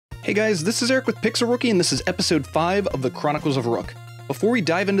Hey guys, this is Eric with Pixel Rookie, and this is episode 5 of the Chronicles of Rook. Before we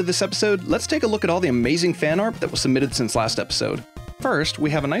dive into this episode, let's take a look at all the amazing fan art that was submitted since last episode. First, we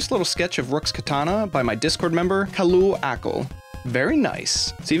have a nice little sketch of Rook's katana by my Discord member, Kalul Akil. Very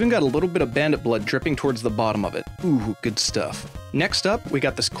nice. It's even got a little bit of bandit blood dripping towards the bottom of it. Ooh, good stuff. Next up, we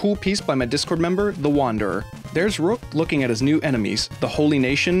got this cool piece by my Discord member, The Wanderer. There's Rook looking at his new enemies, the Holy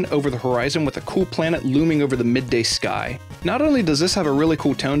Nation, over the horizon with a cool planet looming over the midday sky. Not only does this have a really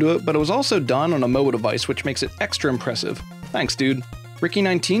cool tone to it, but it was also done on a mobile device, which makes it extra impressive. Thanks, dude.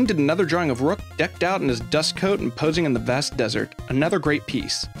 Ricky19 did another drawing of Rook decked out in his dust coat and posing in the vast desert. Another great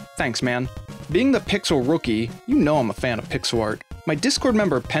piece. Thanks, man. Being the Pixel Rookie, you know I'm a fan of pixel art. My Discord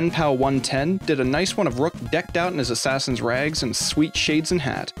member PenPal110 did a nice one of Rook decked out in his assassin's rags and sweet shades and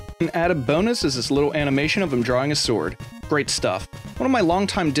hat. An added bonus is this little animation of him drawing a sword. Great stuff. One of my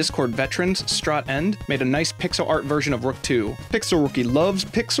longtime Discord veterans, Strat End, made a nice pixel art version of Rook too. Pixel Rookie loves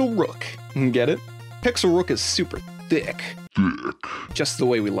Pixel Rook. Get it? Pixel Rook is super thick. Just the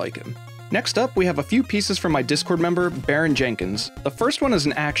way we like him. Next up, we have a few pieces from my Discord member, Baron Jenkins. The first one is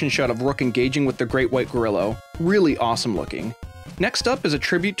an action shot of Rook engaging with the Great White Gorilla. Really awesome looking. Next up is a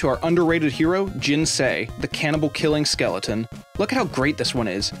tribute to our underrated hero, Jinsei, the cannibal-killing skeleton. Look at how great this one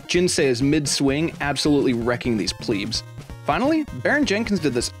is. Jinsei is mid-swing, absolutely wrecking these plebes. Finally, Baron Jenkins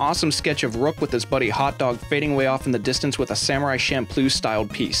did this awesome sketch of Rook with his buddy Hot Dog fading away off in the distance with a Samurai Champloo-styled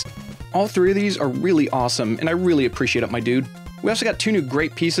piece. All three of these are really awesome, and I really appreciate it, my dude. We also got two new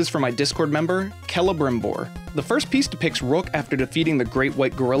great pieces from my Discord member, Celebrimbor. The first piece depicts Rook after defeating the Great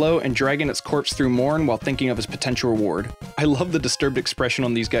White Gorilla and dragging its corpse through Morn while thinking of his potential reward. I love the disturbed expression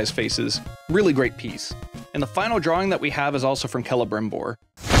on these guys' faces. Really great piece. And the final drawing that we have is also from Celebrimbor.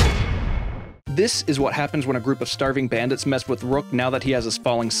 This is what happens when a group of starving bandits mess with Rook now that he has his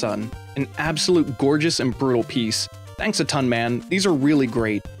falling son. An absolute gorgeous and brutal piece. Thanks a ton, man. These are really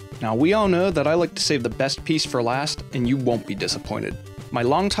great. Now, we all know that I like to save the best piece for last, and you won't be disappointed. My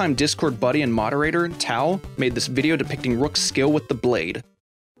longtime Discord buddy and moderator, Tao, made this video depicting Rook's skill with the blade.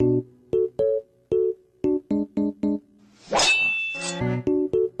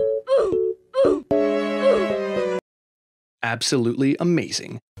 Absolutely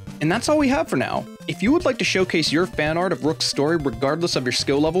amazing. And that's all we have for now. If you would like to showcase your fan art of Rook's story regardless of your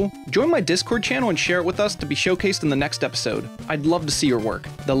skill level, join my Discord channel and share it with us to be showcased in the next episode. I'd love to see your work.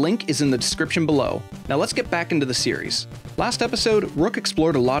 The link is in the description below. Now let's get back into the series. Last episode, Rook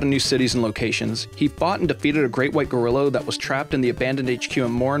explored a lot of new cities and locations. He fought and defeated a Great White Gorilla that was trapped in the abandoned HQ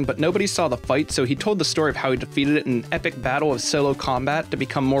in Morn, but nobody saw the fight, so he told the story of how he defeated it in an epic battle of solo combat to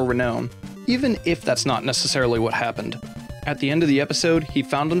become more renowned, even if that's not necessarily what happened. At the end of the episode, he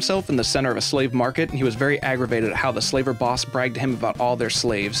found himself in the center of a slave market, and he was very aggravated at how the slaver boss bragged to him about all their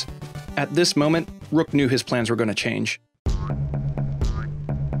slaves. At this moment, Rook knew his plans were going to change.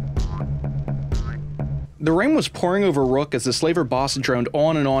 The rain was pouring over Rook as the slaver boss droned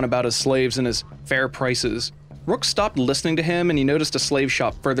on and on about his slaves and his fair prices. Rook stopped listening to him, and he noticed a slave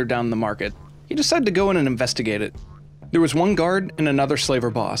shop further down the market. He decided to go in and investigate it. There was one guard and another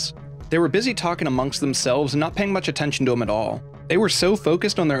slaver boss. They were busy talking amongst themselves and not paying much attention to him at all. They were so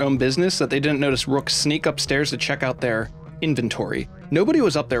focused on their own business that they didn't notice Rook sneak upstairs to check out their inventory. Nobody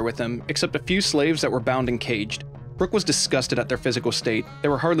was up there with him, except a few slaves that were bound and caged. Rook was disgusted at their physical state. They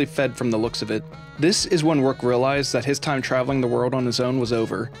were hardly fed from the looks of it. This is when Rook realized that his time traveling the world on his own was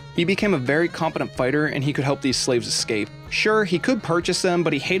over. He became a very competent fighter, and he could help these slaves escape. Sure, he could purchase them,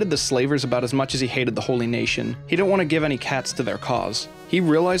 but he hated the slavers about as much as he hated the Holy Nation. He didn't want to give any cats to their cause. He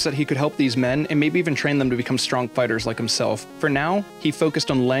realized that he could help these men and maybe even train them to become strong fighters like himself. For now, he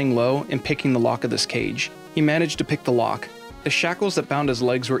focused on laying low and picking the lock of this cage. He managed to pick the lock. The shackles that bound his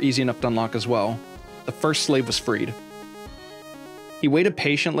legs were easy enough to unlock as well. The first slave was freed. He waited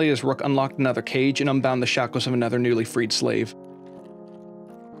patiently as Rook unlocked another cage and unbound the shackles of another newly freed slave.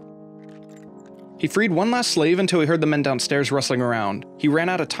 He freed one last slave until he heard the men downstairs rustling around. He ran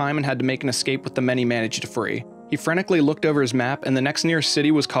out of time and had to make an escape with the men he managed to free. He frantically looked over his map, and the next nearest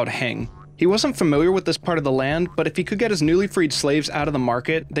city was called Heng. He wasn't familiar with this part of the land, but if he could get his newly freed slaves out of the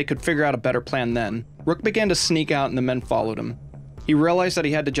market, they could figure out a better plan then. Rook began to sneak out and the men followed him. He realized that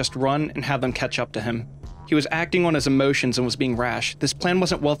he had to just run and have them catch up to him. He was acting on his emotions and was being rash. This plan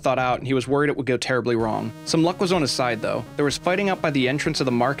wasn't well thought out, and he was worried it would go terribly wrong. Some luck was on his side though. There was fighting out by the entrance of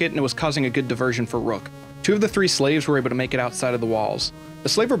the market, and it was causing a good diversion for Rook. Two of the three slaves were able to make it outside of the walls. The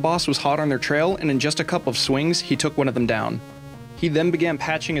slaver boss was hot on their trail, and in just a couple of swings, he took one of them down. He then began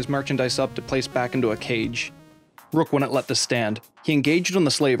patching his merchandise up to place back into a cage. Rook wouldn't let this stand. He engaged on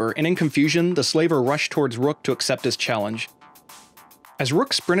the slaver, and in confusion, the slaver rushed towards Rook to accept his challenge. As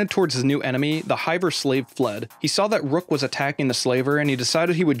Rook sprinted towards his new enemy, the Hiver slave fled. He saw that Rook was attacking the slaver and he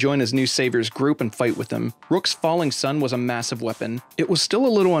decided he would join his new savior's group and fight with him. Rook's falling sun was a massive weapon. It was still a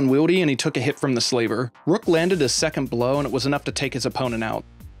little unwieldy and he took a hit from the slaver. Rook landed his second blow and it was enough to take his opponent out.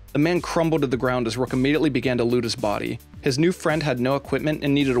 The man crumbled to the ground as Rook immediately began to loot his body. His new friend had no equipment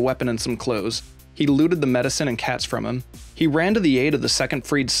and needed a weapon and some clothes. He looted the medicine and cats from him. He ran to the aid of the second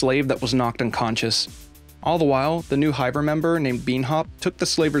freed slave that was knocked unconscious. All the while, the new Hiver member, named Beanhop, took the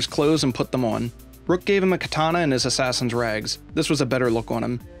slaver's clothes and put them on. Rook gave him a katana and his assassin's rags. This was a better look on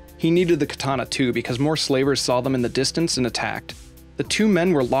him. He needed the katana too because more slavers saw them in the distance and attacked. The two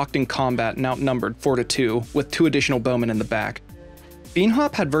men were locked in combat and outnumbered 4-2, with 2 additional bowmen in the back.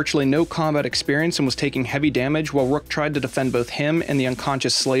 Beanhop had virtually no combat experience and was taking heavy damage while Rook tried to defend both him and the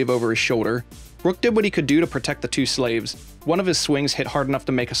unconscious slave over his shoulder. Rook did what he could do to protect the 2 slaves. One of his swings hit hard enough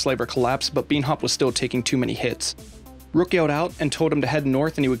to make a slaver collapse, but Beanhop was still taking too many hits. Rook yelled out and told him to head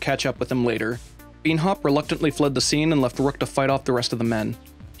north and he would catch up with him later. Beanhop reluctantly fled the scene and left Rook to fight off the rest of the men.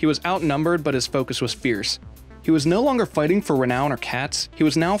 He was outnumbered, but his focus was fierce. He was no longer fighting for renown or cats, he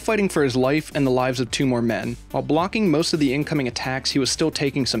was now fighting for his life and the lives of 2 more men. While blocking most of the incoming attacks, he was still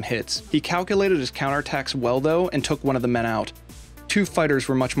taking some hits. He calculated his counterattacks well though and took one of the men out. 2 fighters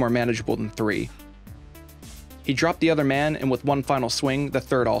were much more manageable than 3. He dropped the other man, and with one final swing, the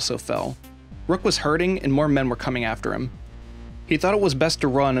third also fell. Rook was hurting, and more men were coming after him. He thought it was best to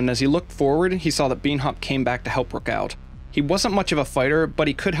run, and as he looked forward, he saw that Beanhop came back to help Rook out. He wasn't much of a fighter, but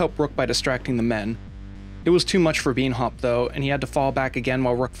he could help Rook by distracting the men. It was too much for Beanhop though, and he had to fall back again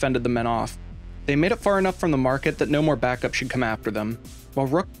while Rook fended the men off. They made it far enough from the market that no more backup should come after them. While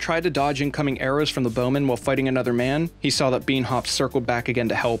Rook tried to dodge incoming arrows from the bowmen while fighting another man, he saw that Beanhop circled back again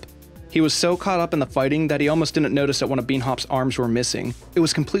to help. He was so caught up in the fighting that he almost didn't notice that one of Beanhop's arms were missing. It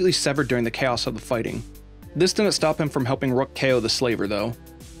was completely severed during the chaos of the fighting. This didn't stop him from helping Rook KO the slaver though.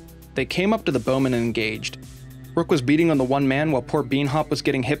 They came up to the bowmen and engaged. Rook was beating on the one man while poor Beanhop was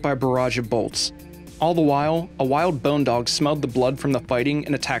getting hit by a barrage of bolts. All the while, a wild bone dog smelled the blood from the fighting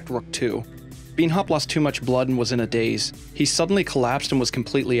and attacked Rook too. Beanhop lost too much blood and was in a daze. He suddenly collapsed and was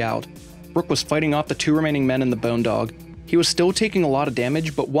completely out. Rook was fighting off the 2 remaining men and the bone dog. He was still taking a lot of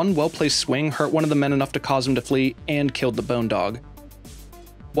damage, but one well-placed swing hurt one of the men enough to cause him to flee and killed the bone dog.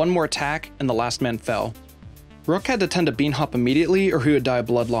 One more attack and the last man fell. Rook had to tend to Beanhop immediately or he would die of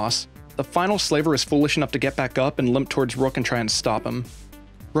blood loss. The final slaver was foolish enough to get back up and limp towards Rook and try and stop him.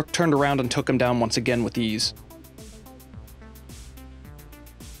 Rook turned around and took him down once again with ease.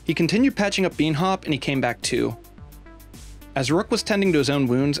 He continued patching up Beanhop and he came back too. As Rook was tending to his own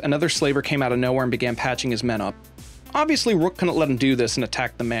wounds, another slaver came out of nowhere and began patching his men up. Obviously, Rook couldn't let him do this and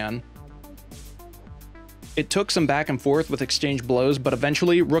attacked the man. It took some back and forth with exchanged blows, but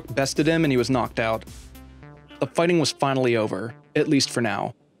eventually Rook bested him and he was knocked out. The fighting was finally over, at least for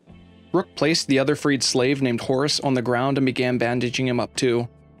now. Rook placed the other freed slave named Horace on the ground and began bandaging him up too.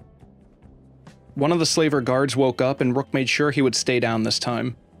 One of the slaver guards woke up and Rook made sure he would stay down this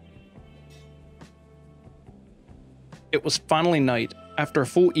time. It was finally night. After a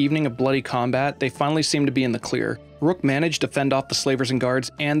full evening of bloody combat, they finally seemed to be in the clear. Rook managed to fend off the slavers and guards,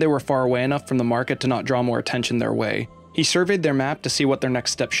 and they were far away enough from the market to not draw more attention their way. He surveyed their map to see what their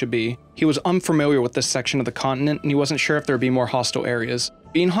next step should be. He was unfamiliar with this section of the continent, and he wasn't sure if there would be more hostile areas.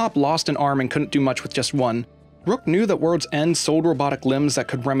 Beanhop lost an arm and couldn't do much with just one. Rook knew that World's End sold robotic limbs that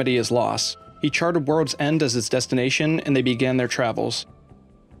could remedy his loss. He charted World's End as his destination, and they began their travels.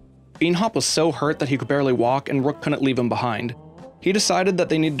 Beanhop was so hurt that he could barely walk, and Rook couldn't leave him behind. He decided that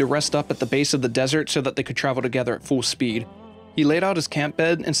they needed to rest up at the base of the desert so that they could travel together at full speed. He laid out his camp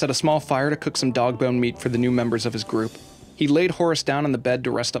bed and set a small fire to cook some dog bone meat for the new members of his group. He laid Horace down on the bed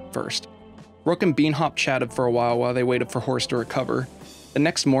to rest up first. Rook and Beanhop chatted for a while they waited for Horace to recover. The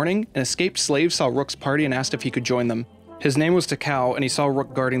next morning, an escaped slave saw Rook's party and asked if he could join them. His name was Takao, and he saw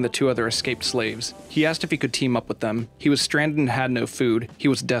Rook guarding the 2 other escaped slaves. He asked if he could team up with them. He was stranded and had no food. He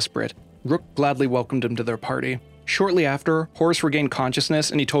was desperate. Rook gladly welcomed him to their party. Shortly after, Horace regained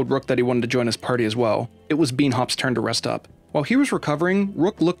consciousness and he told Rook that he wanted to join his party as well. It was Beanhop's turn to rest up. While he was recovering,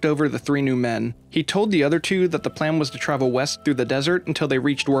 Rook looked over the 3 new men. He told the other 2 that the plan was to travel west through the desert until they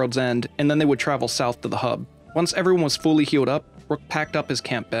reached World's End, and then they would travel south to the hub. Once everyone was fully healed up, Rook packed up his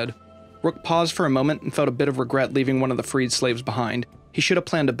camp bed. Rook paused for a moment and felt a bit of regret leaving one of the freed slaves behind. He should have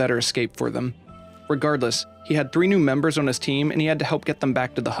planned a better escape for them. Regardless, he had 3 new members on his team and he had to help get them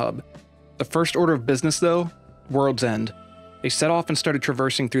back to the hub. The first order of business though, World's End. They set off and started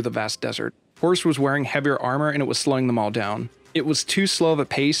traversing through the vast desert. Horace was wearing heavier armor and it was slowing them all down. It was too slow of a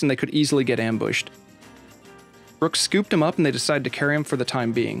pace and they could easily get ambushed. Rook scooped him up and they decided to carry him for the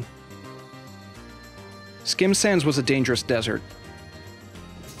time being. Skim Sands was a dangerous desert.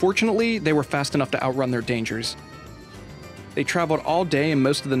 Fortunately, they were fast enough to outrun their dangers. They traveled all day and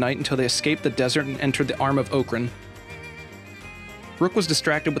most of the night until they escaped the desert and entered the Arm of Okran. Rook was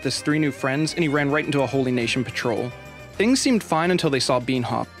distracted with his 3 new friends, and he ran right into a Holy Nation patrol. Things seemed fine until they saw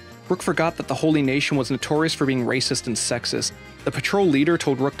Beanhop. Rook forgot that the Holy Nation was notorious for being racist and sexist. The patrol leader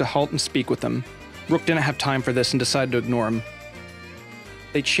told Rook to halt and speak with them. Rook didn't have time for this and decided to ignore him.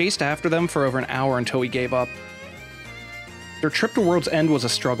 They chased after them for over an hour until he gave up. Their trip to World's End was a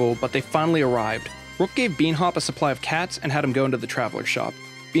struggle, but they finally arrived. Rook gave Beanhop a supply of cats and had him go into the traveler's shop.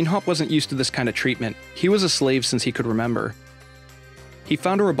 Beanhop wasn't used to this kind of treatment. He was a slave since he could remember. He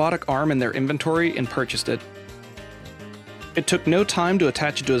found a robotic arm in their inventory and purchased it. It took no time to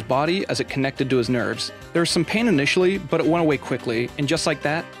attach it to his body as it connected to his nerves. There was some pain initially, but it went away quickly, and just like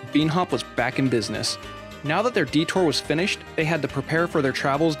that, Beanhop was back in business. Now that their detour was finished, they had to prepare for their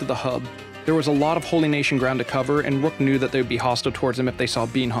travels to the hub. There was a lot of Holy Nation ground to cover, and Rook knew that they would be hostile towards him if they saw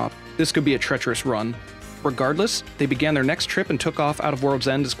Beanhop. This could be a treacherous run. Regardless, they began their next trip and took off out of World's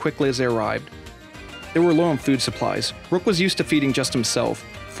End as quickly as they arrived. They were low on food supplies. Rook was used to feeding just himself.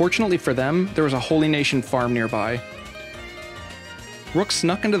 Fortunately for them, there was a Holy Nation farm nearby. Rook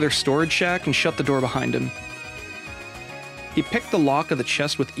snuck into their storage shack and shut the door behind him. He picked the lock of the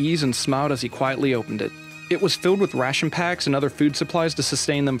chest with ease and smiled as he quietly opened it. It was filled with ration packs and other food supplies to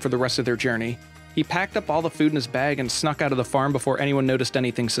sustain them for the rest of their journey. He packed up all the food in his bag and snuck out of the farm before anyone noticed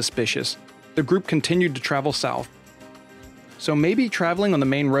anything suspicious. The group continued to travel south. So maybe traveling on the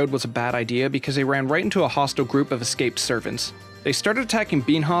main road was a bad idea because they ran right into a hostile group of escaped servants. They started attacking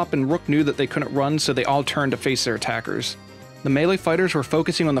Beanhop, and Rook knew that they couldn't run, so they all turned to face their attackers. The melee fighters were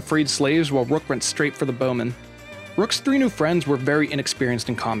focusing on the freed slaves while Rook went straight for the bowmen. Rook's 3 new friends were very inexperienced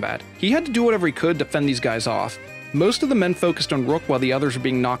in combat. He had to do whatever he could to fend these guys off. Most of the men focused on Rook while the others were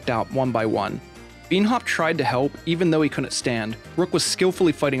being knocked out one by one. Beanhop tried to help, even though he couldn't stand. Rook was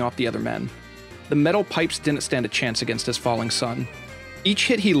skillfully fighting off the other men. The metal pipes didn't stand a chance against his falling son. Each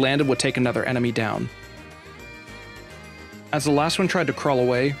hit he landed would take another enemy down. As the last one tried to crawl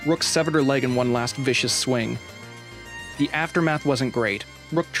away, Rook severed her leg in one last vicious swing. The aftermath wasn't great.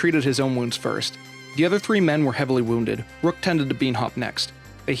 Rook treated his own wounds first. The other 3 men were heavily wounded. Rook tended to Beanhop next.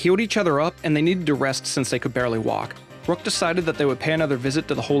 They healed each other up, and they needed to rest since they could barely walk. Rook decided that they would pay another visit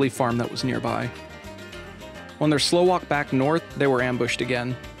to the holy farm that was nearby. On their slow walk back north, they were ambushed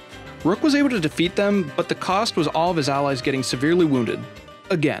again. Rook was able to defeat them, but the cost was all of his allies getting severely wounded.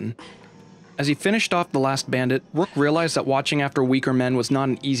 Again. As he finished off the last bandit, Rook realized that watching after weaker men was not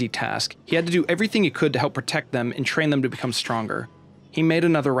an easy task. He had to do everything he could to help protect them and train them to become stronger. He made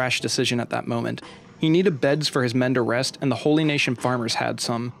another rash decision at that moment. He needed beds for his men to rest, and the Holy Nation farmers had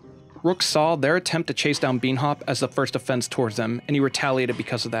some. Rook saw their attempt to chase down Beanhop as the first offense towards them, and he retaliated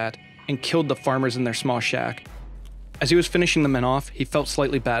because of that, and killed the farmers in their small shack. As he was finishing the men off, he felt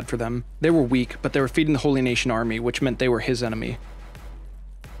slightly bad for them. They were weak, but they were feeding the Holy Nation army, which meant they were his enemy.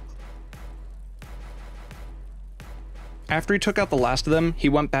 After he took out the last of them, he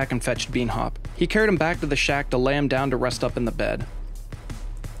went back and fetched Beanhop. He carried him back to the shack to lay him down to rest up in the bed.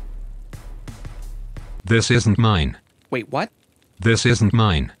 This isn't mine. Wait, what? This isn't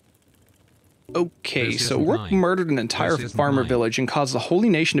mine. Okay, so Rook murdered an entire farmer village and caused the Holy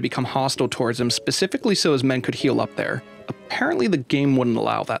Nation to become hostile towards him, specifically so his men could heal up there. Apparently the game wouldn't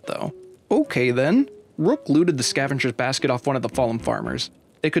allow that though. Okay then. Rook looted the scavenger's basket off one of the fallen farmers.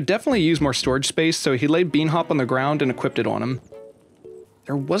 They could definitely use more storage space, so he laid Beanhop on the ground and equipped it on him.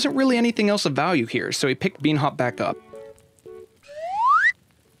 There wasn't really anything else of value here, so he picked Beanhop back up.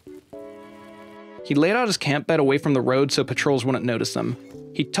 He laid out his camp bed away from the road so patrols wouldn't notice them.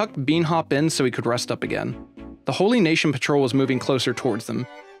 He tucked Beanhop in so he could rest up again. The Holy Nation patrol was moving closer towards them.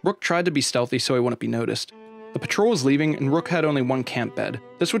 Rook tried to be stealthy so he wouldn't be noticed. The patrol was leaving, and Rook had only one camp bed.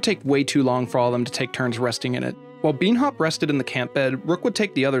 This would take way too long for all of them to take turns resting in it. While Beanhop rested in the camp bed, Rook would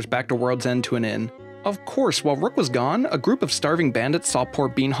take the others back to World's End to an inn. Of course, while Rook was gone, a group of starving bandits saw poor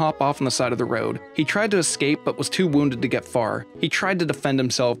Beanhop off on the side of the road. He tried to escape, but was too wounded to get far. He tried to defend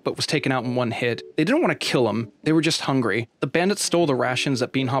himself, but was taken out in one hit. They didn't want to kill him, they were just hungry. The bandits stole the rations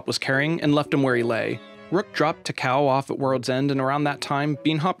that Beanhop was carrying and left him where he lay. Rook dropped Takao off at World's End, and around that time,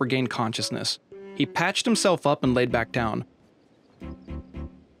 Beanhop regained consciousness. He patched himself up and laid back down.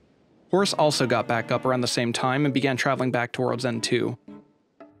 Horus also got back up around the same time and began traveling back to World's End too.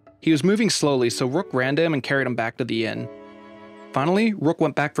 He was moving slowly, so Rook ran to him and carried him back to the inn. Finally, Rook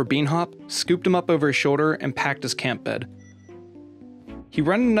went back for Beanhop, scooped him up over his shoulder, and packed his camp bed. He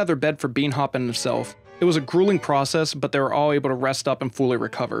rented another bed for Beanhop and himself. It was a grueling process, but they were all able to rest up and fully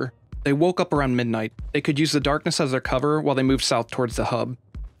recover. They woke up around midnight. They could use the darkness as their cover while they moved south towards the hub.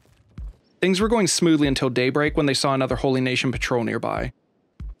 Things were going smoothly until daybreak when they saw another Holy Nation patrol nearby.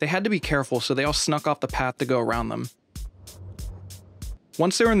 They had to be careful, so they all snuck off the path to go around them.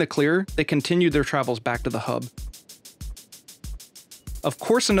 Once they were in the clear, they continued their travels back to the hub. Of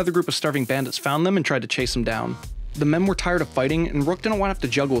course, another group of starving bandits found them and tried to chase them down. The men were tired of fighting, and Rook didn't want to have to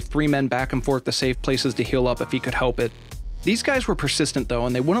juggle 3 men back and forth to safe places to heal up if he could help it. These guys were persistent though,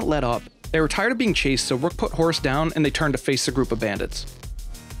 and they wouldn't let up. They were tired of being chased, so Rook put Horus down and they turned to face the group of bandits.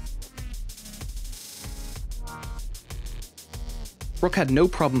 Rook had no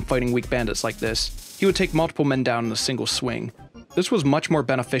problem fighting weak bandits like this. He would take multiple men down in a single swing. This was much more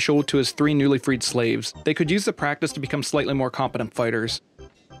beneficial to his 3 newly freed slaves. They could use the practice to become slightly more competent fighters.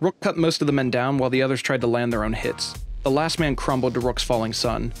 Rook cut most of the men down while the others tried to land their own hits. The last man crumbled to Rook's falling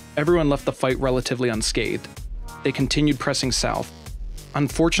sun. Everyone left the fight relatively unscathed. They continued pressing south.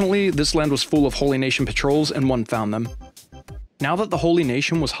 Unfortunately, this land was full of Holy Nation patrols and one found them. Now that the Holy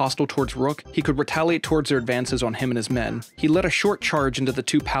Nation was hostile towards Rook, he could retaliate towards their advances on him and his men. He led a short charge into the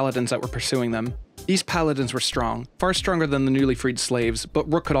 2 paladins that were pursuing them. These paladins were strong, far stronger than the newly freed slaves,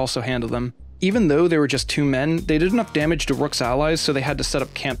 but Rook could also handle them. Even though they were just 2 men, they did enough damage to Rook's allies, so they had to set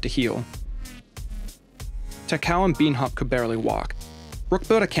up camp to heal. Takao and Beanhop could barely walk. Rook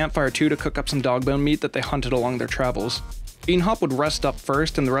built a campfire too to cook up some dogbone meat that they hunted along their travels. Beanhop would rest up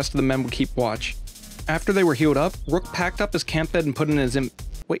first, and the rest of the men would keep watch. After they were healed up, Rook packed up his camp bed and put it in his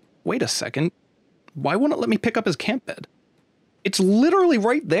Wait a second. Why won't it let me pick up his camp bed? It's literally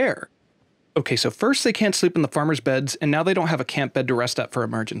right there! Okay, so first they can't sleep in the farmers' beds, and now they don't have a camp bed to rest at for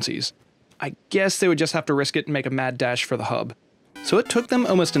emergencies. I guess they would just have to risk it and make a mad dash for the hub. So it took them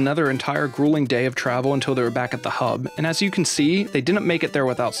almost another entire grueling day of travel until they were back at the hub, and as you can see, they didn't make it there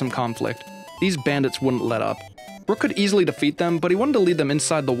without some conflict. These bandits wouldn't let up. Rook could easily defeat them, but he wanted to lead them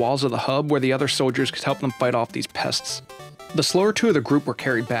inside the walls of the hub where the other soldiers could help them fight off these pests. The slower 2 of the group were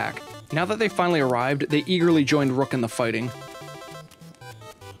carried back. Now that they finally arrived, they eagerly joined Rook in the fighting.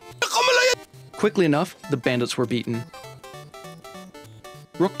 Quickly enough, the bandits were beaten.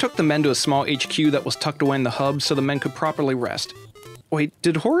 Rook took the men to a small HQ that was tucked away in the hub so the men could properly rest. Wait,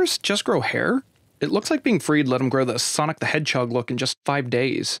 did Horus just grow hair? It looks like being freed let him grow the Sonic the Hedgehog look in just 5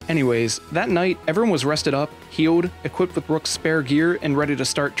 days. Anyways, that night, everyone was rested up, healed, equipped with Rook's spare gear, and ready to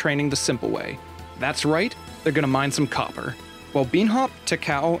start training the simple way. That's right, they're gonna mine some copper. While Beanhop,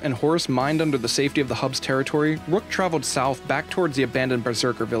 Takao, and Horus mined under the safety of the hub's territory, Rook traveled south back towards the abandoned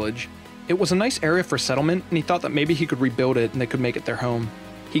Berserker village. It was a nice area for settlement, and he thought that maybe he could rebuild it and they could make it their home.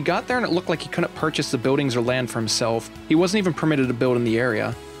 He got there and it looked like he couldn't purchase the buildings or land for himself. He wasn't even permitted to build in the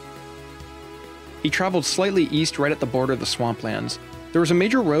area. He traveled slightly east right at the border of the swamplands. There was a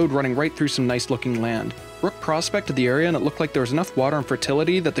major road running right through some nice looking land. Rook prospected the area and it looked like there was enough water and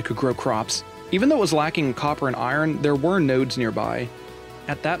fertility that they could grow crops. Even though it was lacking in copper and iron, there were nodes nearby.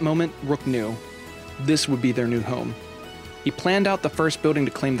 At that moment, Rook knew. This would be their new home. He planned out the first building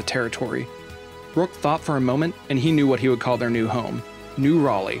to claim the territory. Rook thought for a moment, and he knew what he would call their new home. New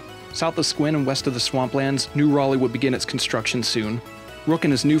Raleigh. South of Squin and west of the swamplands, New Raleigh would begin its construction soon. Rook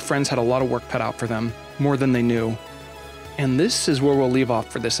and his new friends had a lot of work cut out for them, more than they knew. And this is where we'll leave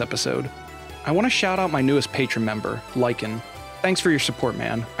off for this episode. I want to shout out my newest patron member, Lycan. Thanks for your support,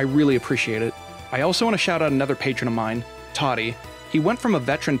 man. I really appreciate it. I also want to shout out another patron of mine, Toddy. He went from a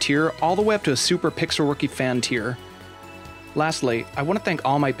veteran tier all the way up to a super Pixel Rookie fan tier. Lastly, I want to thank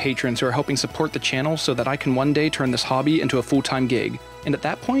all my patrons who are helping support the channel so that I can one day turn this hobby into a full-time gig, and at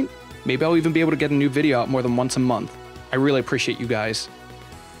that point, maybe I'll even be able to get a new video out more than once a month. I really appreciate you guys.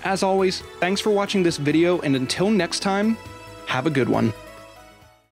 As always, thanks for watching this video, and until next time, have a good one.